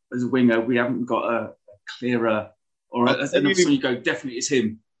side as a winger, we haven't got a clearer or you go, definitely it's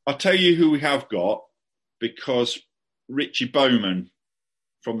him. I'll tell you who we have got, because Richie Bowman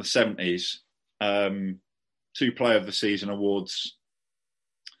from the 70s, 2 Player of the Season awards.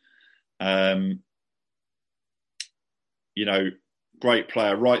 great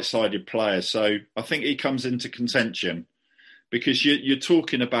player, right-sided player. So I think he comes into contention because you're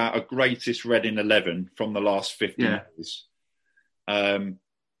talking about a greatest Reading 11 from the last 50 years. And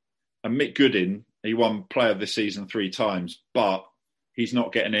Mick Goodin, he won Player of the Season 3 times, but he's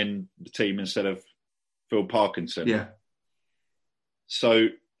not getting in the team instead of Phil Parkinson. Yeah. So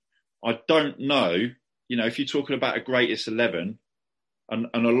I don't know, if you're talking about a greatest 11, and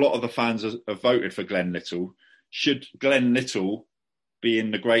a lot of the fans have voted for Glenn Little, should Glenn Little be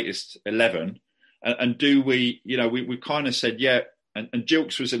in the greatest 11? And do we, we kind of said, and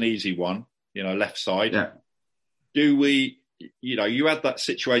Gilks was an easy one, left side. Yeah. Do we, you had that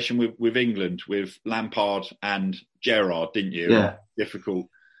situation with England with Lampard and Gerrard, didn't you? Yeah. Difficult.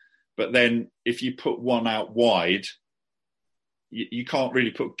 But then if you put one out wide, you can't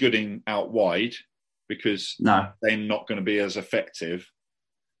really put Gooding out wide because they're not going to be as effective.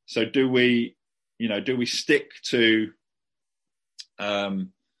 So do we stick to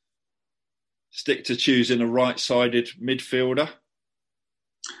choosing a right-sided midfielder?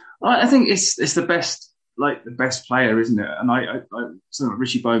 I think it's the best, the best player, isn't it? And I something like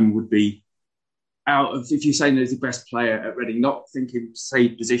Richie Bowman would be out of, if you're saying there's the best player at Reading, not thinking say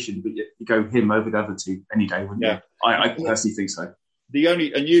position, but you go him over the other two any day, wouldn't you? I personally think so.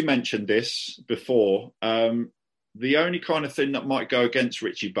 And you mentioned this before, the only kind of thing that might go against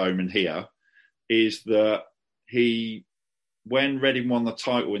Richie Bowman here is that when Reading won the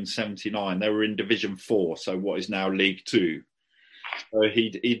title in 79, they were in Division 4, so what is now League 2. So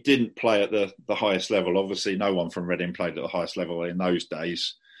he didn't play at the highest level. Obviously, no one from Reading played at the highest level in those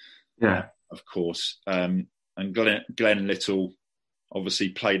days. Yeah. Of course. And Glenn Little obviously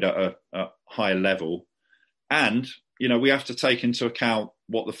played at a higher level. And, we have to take into account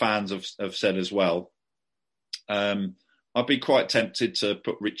what the fans have said as well. I'd be quite tempted to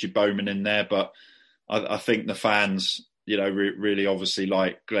put Richie Bowman in there, but I think the fans, really obviously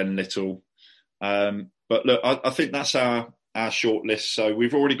like Glenn Little. But look, I think that's our short list. So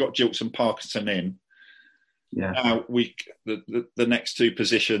we've already got Gilks and Parkinson in. Yeah. Now the next two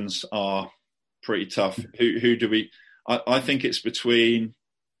positions are pretty tough. Who do we? I think it's between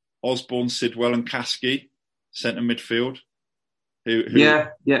Osborne, Sidwell, and Caskey, centre midfield. Who do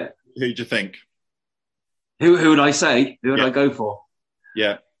you think? Who would I say? Who would I go for?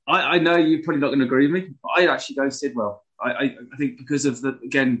 Yeah. I know you're probably not going to agree with me, but I'd actually go Sidwell. I think because of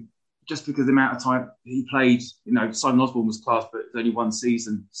just because of the amount of time he played, Simon Osborne was class, but it was only one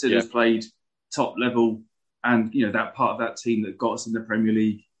season. Sidwell's played top level, and that part of that team that got us in the Premier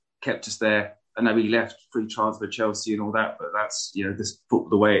League, kept us there. I know he left free transfer Chelsea and all that, but that's this football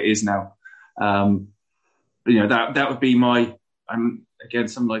the way it is now. That would be my. Again,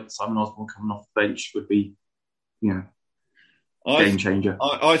 someone like Simon Osborne coming off the bench would be, game changer.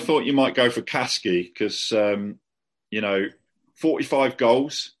 I thought you might go for Caskey because 45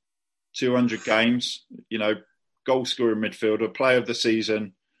 goals, 200 games. Goal scorer midfielder, player of the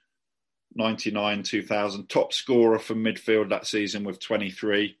season, 99, 2000, top scorer from midfield that season with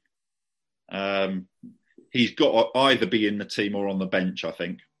 23. He's got to either be in the team or on the bench, I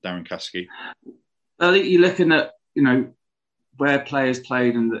think, Darren Caskey. I think you're looking at, where players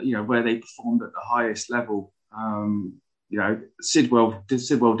played and, where they performed at the highest level. Sidwell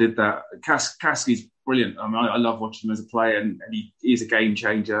did that. Caskey's brilliant. I mean, I love watching him as a player, and he's a game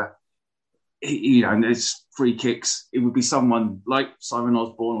changer. And his free kicks, it would be someone like Simon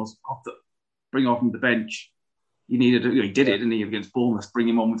Osborne bring off from the bench. He needed, he did it, didn't he, against Bournemouth, bring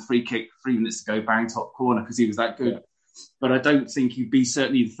him on with free kick, 3 minutes to go, bang, top corner, because he was that good. Yeah. But I don't think he'd be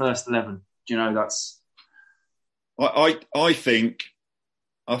certainly the first 11. That's. I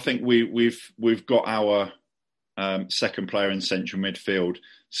think we've got our second player in central midfield.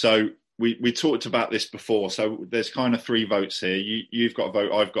 So we talked about this before. So there's kind of 3 votes here. You've got a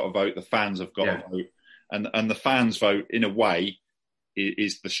vote. I've got a vote. The fans have got a vote, and the fans' vote in a way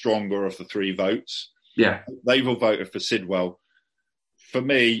is the stronger of the 3 votes. Yeah, they've all voted for Sidwell. For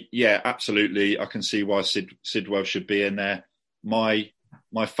me, absolutely. I can see why Sidwell should be in there. My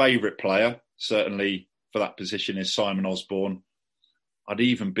favourite player, certainly for that position, is Simon Osborne. I'd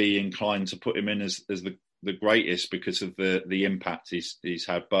even be inclined to put him in as the greatest because of the impact he's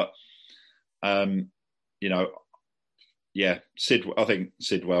had. But Sidwell. I think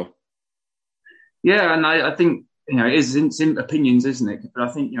Sidwell. Yeah, and I think it's in opinions, isn't it? But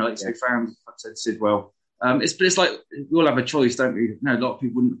I think like say fans have said Sidwell. It's like we all have a choice, don't we? A lot of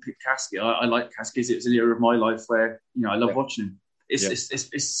people wouldn't pick Caskey. I like Caskey. It's an era of my life where I love watching him.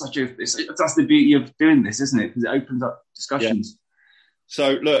 It's such that's the beauty of doing this, isn't it? Because it opens up discussions. Yeah.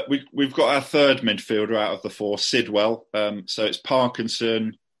 So look, we've got our third midfielder out of the 4, Sidwell. So it's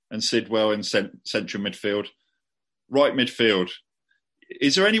Parkinson and Sidwell in central midfield. right midfield.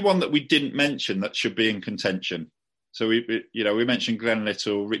 Is there anyone that we didn't mention that should be in contention? So we mentioned Glenn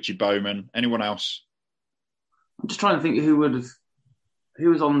Little, Richie Bowman. Anyone else? I'm just trying to think who was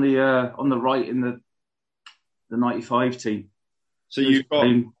on the right in the 95 team. So you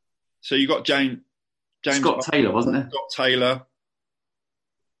got James Scott Taylor, wasn't there? Scott Taylor.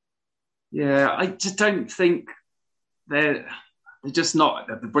 Yeah, I just don't think they're just not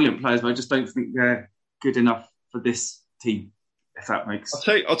the brilliant players, but I just don't think they're good enough for this team. If that makes.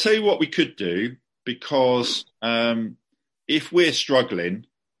 I'll tell you what we could do, because if we're struggling,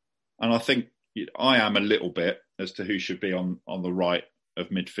 and I think I am a little bit as to who should be on the right of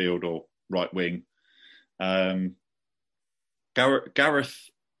midfield or right wing. Gareth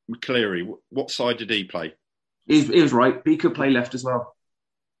McCleary, what side did he play? He was right, but he could play left as well.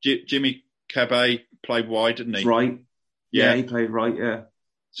 Jimmy Kebe played wide, didn't he? Right. Yeah, he played right, yeah.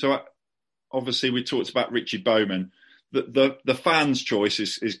 So obviously we talked about Richie Bowman. The fans' choice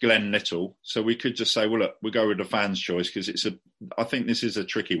is Glenn Little. So we could just say, well, look, we'll go with the fans' choice, because I think this is a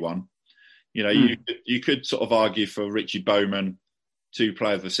tricky one. You could sort of argue for Richie Bowman 2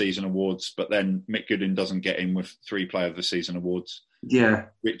 Player of the Season awards, but then Mick Gooding doesn't get in with 3 Player of the Season awards. Yeah.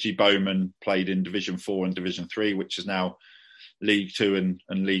 Richie Bowman played in Division 4 and Division 3, which is now League 2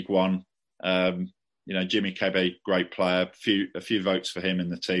 and League 1. Jimmy Kebe, great player. A few votes for him in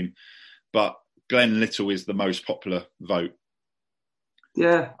the team. But Glenn Little is the most popular vote.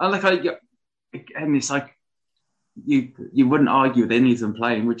 Yeah. It's like you wouldn't argue with any of them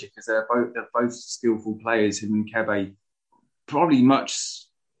playing, would you? Because they're both skillful players, him and Kebe. Probably much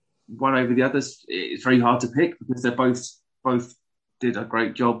one over the others. It's very hard to pick because they're both did a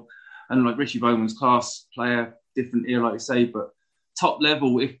great job. And like Richie Bowman's class player, different era, like you say, but top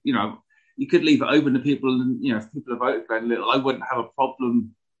level, if you could leave it open to people, and if people have voted Glenn Little, I wouldn't have a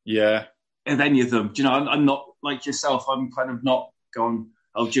problem. Yeah. With any of them. Do I'm not like yourself. I'm kind of not going,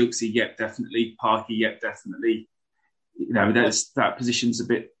 Jukesy, yep, definitely. Parky, yep, definitely. That position's a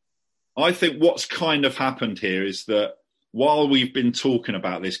bit. I think what's kind of happened here is that while we've been talking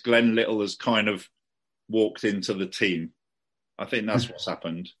about this, Glenn Little has kind of walked into the team. I think that's what's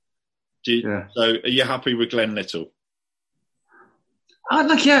happened. So are you happy with Glenn Little? I'm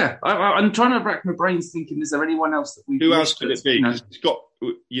trying to rack my brains thinking, is there anyone else that we... Who else could it be? It's got,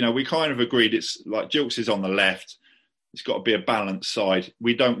 we kind of agreed it's like Jilks is on the left. It's got to be a balanced side.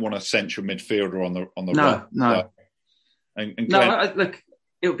 We don't want a central midfielder on the right. No. And Glenn,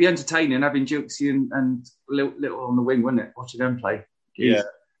 it would be entertaining having Jilksy and Little on the wing, wouldn't it? Watching them play. Jeez.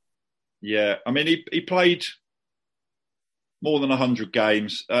 Yeah. I mean, he played more than 100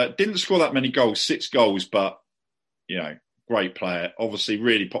 games. Didn't score that many goals, 6 goals, but, great player. Obviously,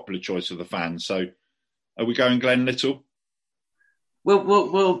 really popular choice of the fans. So are we going Glenn Little?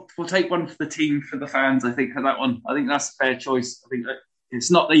 We'll take one for the team, for the fans, I think, for that one. I think that's a fair choice. I think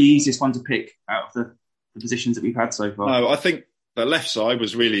it's not the easiest one to pick out of the positions that we've had so far. No, I think the left side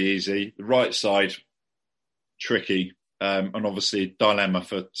was really easy. The right side, tricky. And obviously, dilemma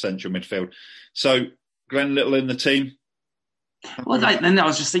for central midfield. So, Glenn Little in the team? Well, then I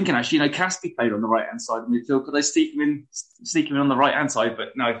was just thinking, actually, Caskey played on the right-hand side of the midfield. Could they sneak him in on the right-hand side? But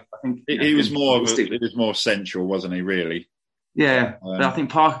no, I think... He was more central, wasn't he, really? Yeah, but I think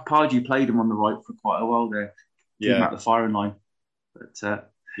Pardew played him on the right for quite a while there. Yeah. At the firing line. But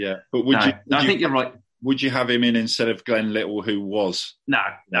but I think you're right. Would you have him in instead of Glenn Little, who was? No.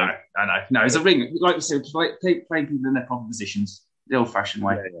 It's a ring. Like we said, playing people in their proper positions, the old-fashioned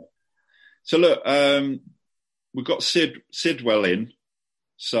way. Yeah. So look, we've got Sidwell in.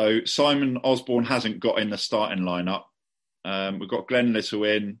 So Simon Osborne hasn't got in the starting lineup. We've got Glenn Little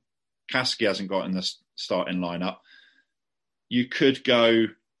in. Caskey hasn't got in the starting lineup. You could go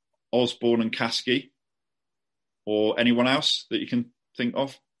Osborne and Caskey, or anyone else that you can think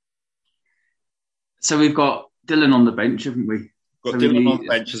of. So we've got Dylan on the bench, haven't we? Dylan on the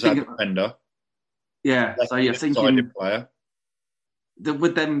bench as our defender. Yeah, so you're thinking player.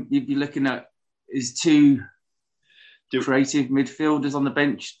 With them, you'd be looking at is 2 creative midfielders on the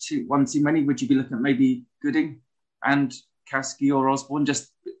bench, one too many. Would you be looking at maybe Gooding and Caskey or Osborne,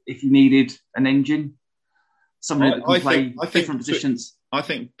 just if you needed an engine? Somebody that can play different positions. I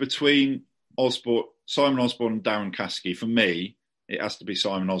think between Simon Osborne and Darren Caskey, for me, it has to be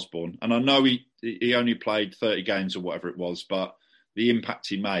Simon Osborne. And I know he only played 30 games or whatever it was, but the impact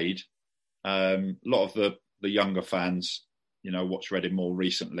he made, a lot of the younger fans, watched Reading more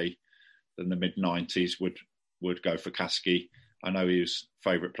recently than the mid-90s would go for Caskey. I know he was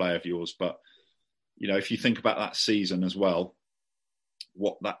a favourite player of yours, but, if you think about that season as well,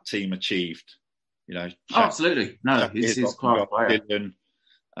 what that team achieved, absolutely. No, he's class player.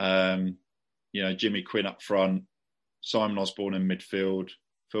 Dylan, Jimmy Quinn up front, Simon Osborne in midfield,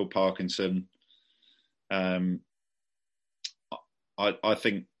 Phil Parkinson. I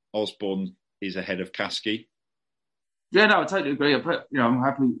think Osborne is ahead of Kasky. Yeah, no, I totally agree. But I'm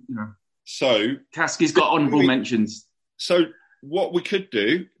happy. So Kasky's got honourable mentions. So what we could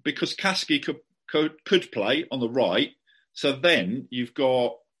do, because Kasky could play on the right, so then you've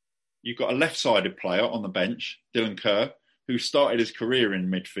got a left-sided player on the bench, Dylan Kerr, who started his career in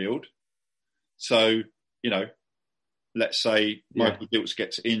midfield. So let's say Michael Giltz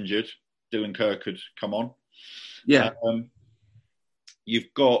gets injured, Dylan Kerr could come on. Yeah.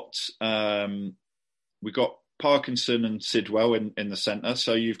 We've got Parkinson and Sidwell in the centre.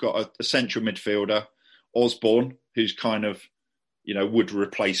 So you've got a central midfielder, Osborne, who's kind of, would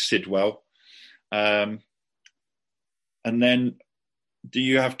replace Sidwell. And then do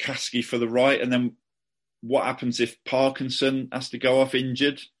you have Kasky for the right? And then what happens if Parkinson has to go off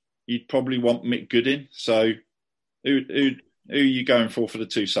injured? You'd probably want Mick Goodin. So who are you going for the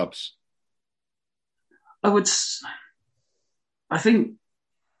two subs? I think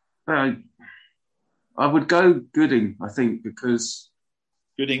I would go Gooding, I think, because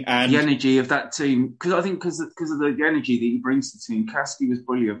Gooding and the energy of that team. Because I think because of the energy that he brings to the team, Kasky was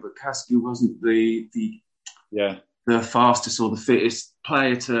brilliant, but Kasky wasn't the fastest or the fittest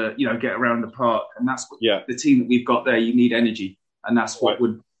player to get around the park, and that's what the team that we've got there. You need energy, and that's what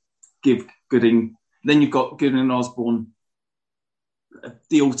would give Gooding. Then you've got Gooding and Osborne,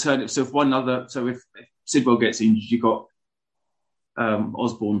 the alternative. So if Sidwell gets injured, you've got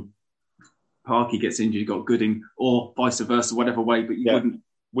Osborne. Parky gets injured, you've got Gooding, or vice versa, whatever way. But you wouldn't.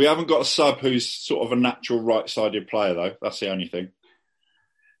 We haven't got a sub who's sort of a natural right-sided player, though. That's the only thing.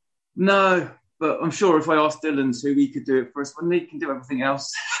 No, but I'm sure if I asked Dylan's who he could do it for us, when he can do everything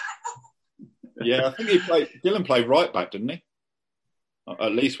else. Yeah, I think Dylan played right back, didn't he?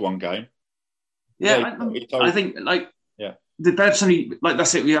 At least one game. Yeah, I think the bench only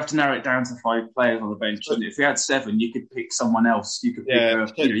that's it. We have to narrow it down to 5 players on the bench. And if we had 7, you could pick someone else. You could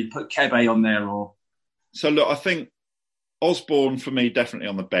pick, you put Kebe on there, or. So look, I think Osborne for me definitely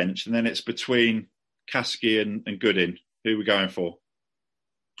on the bench, and then it's between Kasky and Goodin. Who are we going for?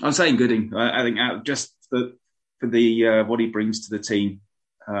 I'm saying Gooding. I think just for the what he brings to the team,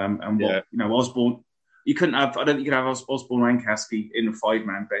 and what Osborne. You couldn't have. I don't think you could have Osborne and Kasky in a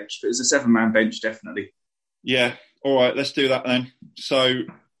 5-man bench, but it's a 7-man bench definitely. Yeah. All right. Let's do that then. So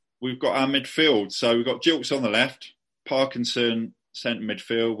we've got our midfield. So we've got Giltz on the left, Parkinson centre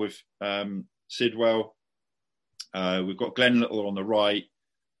midfield with Sidwell. We've got Glenn Little on the right.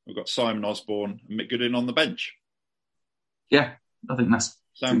 We've got Simon Osborne and Mick Goodin on the bench. Yeah, I think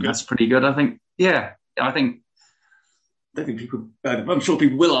that's pretty good. I think. Yeah, I think. I don't think people. I'm sure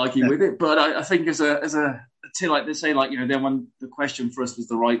people will argue with it, but I think as a like they say, then when the question for us was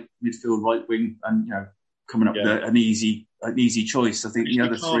the right midfield, right wing, and coming up with an easy choice. I think the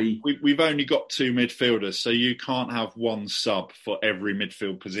other 3. We've only got 2 midfielders, so you can't have one sub for every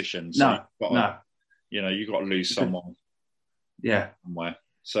midfield position. So you've got to lose someone. Yeah. Somewhere.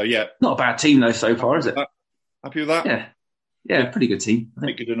 So yeah, not a bad team though so far, is it? Happy with that? Yeah, pretty good team.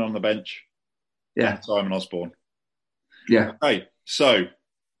 Mick Goodin on the bench. Yeah, and Simon Osborne. Yeah. Okay, so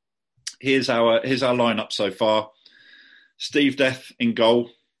here's our lineup so far. Steve Death in goal.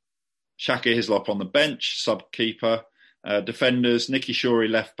 Shaka Hislop on the bench, sub-keeper. Defenders, Nicky Shorey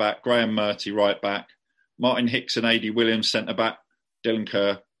left back, Graham Murty right back, Martin Hicks and A.D. Williams centre back, Dylan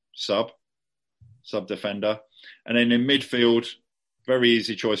Kerr sub-defender. And then in midfield, very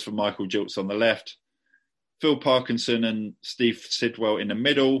easy choice for Michael Giltz on the left, Phil Parkinson and Steve Sidwell in the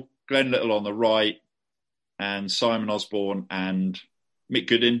middle, Glenn Little on the right, and Simon Osborne and Mick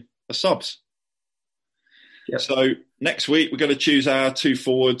Goodin are subs. Yep. So next week, we're going to choose our 2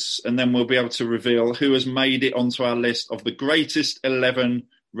 forwards, and then we'll be able to reveal who has made it onto our list of the greatest 11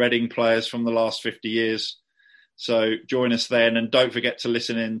 Reading players from the last 50 years. So join us then, and don't forget to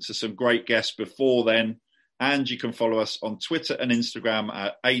listen in to some great guests before then. And you can follow us on Twitter and Instagram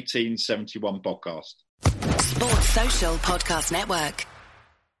at 1871 Podcast. Sports Social Podcast Network.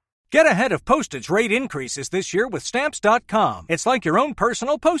 Get ahead of postage rate increases this year with Stamps.com. It's like your own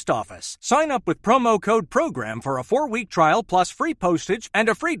personal post office. Sign up with promo code PROGRAM for a 4-week trial plus free postage and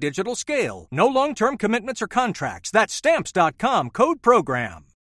a free digital scale. No long-term commitments or contracts. That's Stamps.com, code PROGRAM.